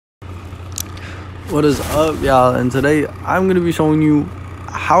What is up, y'all? And today I'm gonna be showing you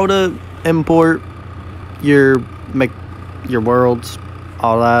how to import your worlds,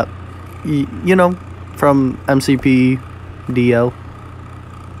 all that, you know, from MCP DL,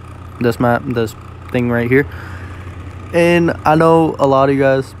 this map, this thing right here. And I know a lot of you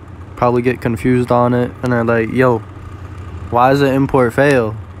guys probably get confused on it and are like, yo, why does the import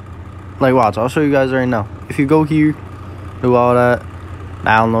fail? Like, watch, I'll show you guys right now. If you go here, do all that,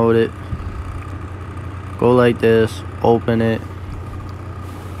 download it, go like this, open it,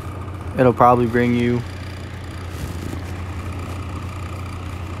 it'll probably bring you,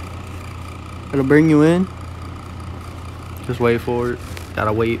 in. Just wait for it,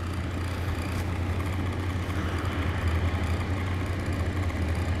 gotta wait.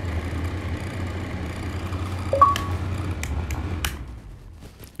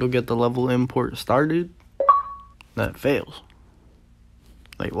 You'll get the level import started. That fails.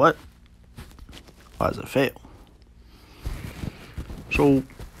 Like, what? Why does it fail? So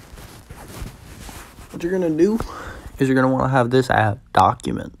what you're gonna do is you're gonna want to have this app,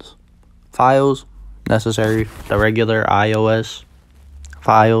 Documents, Files, Necessary, the regular iOS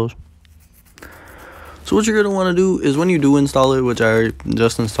files. So what you're gonna want to do is when you do install it, which I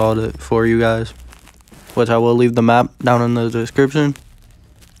just installed it for you guys, which I will leave the map down in the description,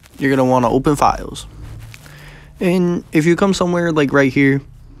 you're gonna want to open Files. And if you come somewhere like right here,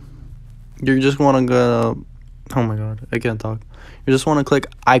 you're just want to go, oh my god, I can't talk. You just want to click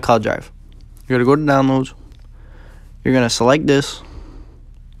iCloud Drive. You're going to go to Downloads. You're going to select this.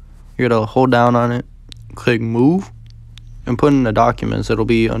 You're going to hold down on it, click Move, and put in the Documents. It'll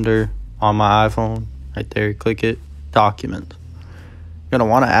be under, on my iPhone, right there. Click it, Documents. You're going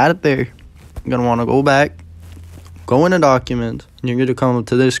to want to add it there. You're going to want to go back, go into Documents, and you're going to come up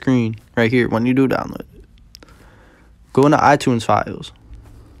to this screen right here when you do download it. Go into iTunes Files.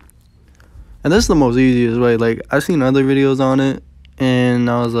 And this is the most easiest way. Like, I've seen other videos on it, and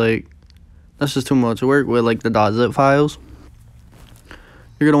I was like, that's just too much work with, like, the .zip files.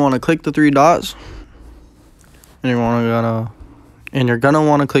 You're going to want to click the three dots, and you're going to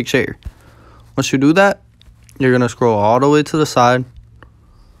want to click Share. Once you do that, you're going to scroll all the way to the side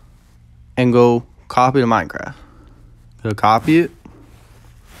and go copy to Minecraft. You'll copy it.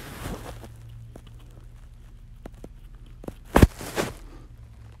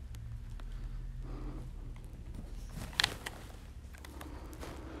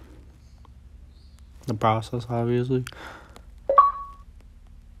 The process, obviously.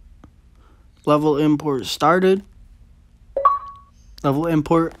 Level import started. Level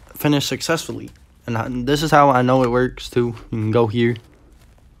import finished successfully. And this is how I know it works too. You can go here,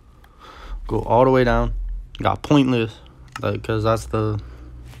 go all the way down. Got pointless, because that's the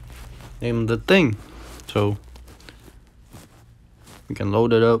name of the thing. So you can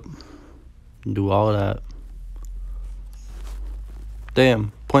load it up and do all that.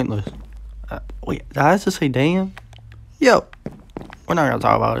 Damn, pointless. Wait, did I just say damn? Yo, we're not gonna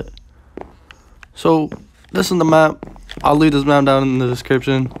talk about it. So this is the map. I'll leave this map down in the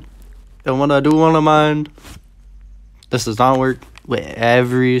description. And what I do want to mind, this does not work with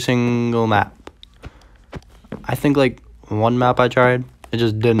every single map. I think like one map I tried, it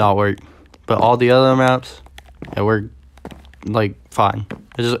just did not work. But all the other maps, it worked like fine.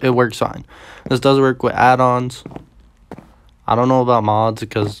 It works fine. This does work with add-ons. I don't know about mods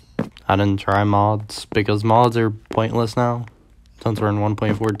because I didn't try mods, because mods are pointless now since we're in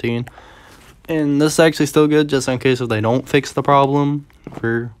 1.14. And this is actually still good, just in case if they don't fix the problem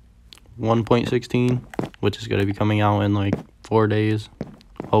for 1.16, which is going to be coming out in like 4 days,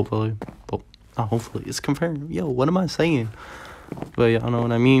 hopefully. Well, not hopefully, it's confirmed. Yo, what am I saying? But y'all know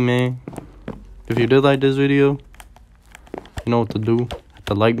what I mean, man. If you did like this video, you know what to do. Hit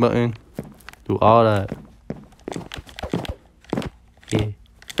the like button, do all that. Yeah.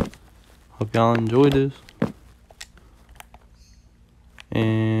 Hope y'all enjoyed this.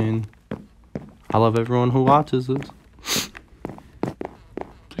 And I love everyone who watches this.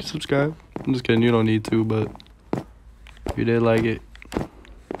 Please subscribe. I'm just kidding, you don't need to, but if you did like it,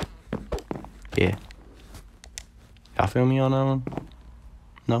 yeah. Y'all feel me on that one?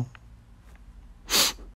 No?